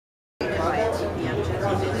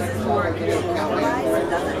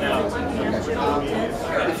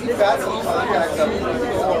if you've got some contacts,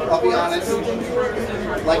 I'll be honest,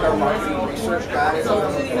 like our marketing research guys,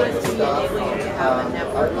 stuff.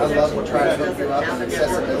 I love to try to hook you up with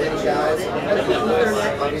accessibility guys.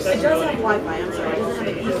 It does have Wi-Fi, I'm sorry.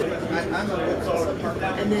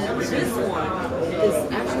 And then this one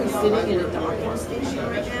is actually sitting in a docking station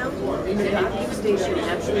right now. And the docking station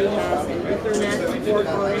actually has an Ethernet port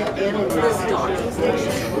on it, and this docking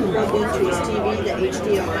station plugged into his TV, the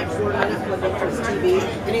HDMI port on it plugged into his TV,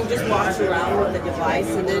 and he just walks around with the device,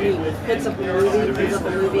 and then he puts up a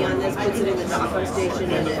movie on this, puts it in the docking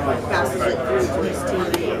station, and it passes it through to his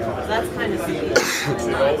TV. So that's kind of sweet.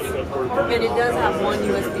 And it does have one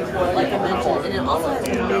USB port, like I mentioned, and it also has a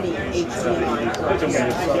mini HDMI port. So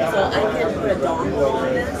I can put a dongle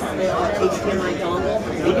on this, an HDMI dongle,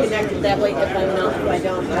 and connect it that way if I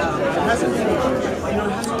don't have it.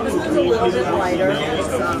 This one's a little bit lighter.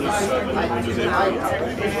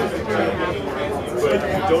 But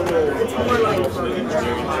you don't know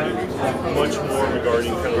much more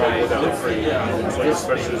regarding kind of like without frame, like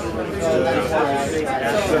especially as we're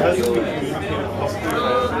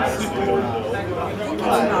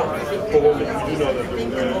but what we do know that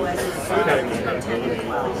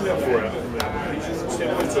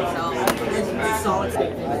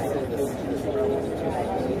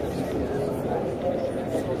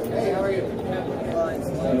Hey, how are you?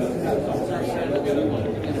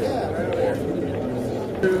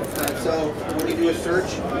 So when you do a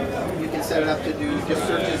search, you can set it up to do just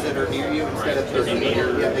searches that are near you instead of 30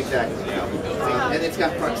 meters. Yeah, exactly. And it's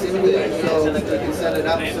got proximity, so you can set it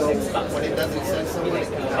up so when it doesn't send someone, it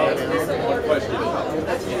can come down.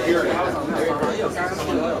 Here,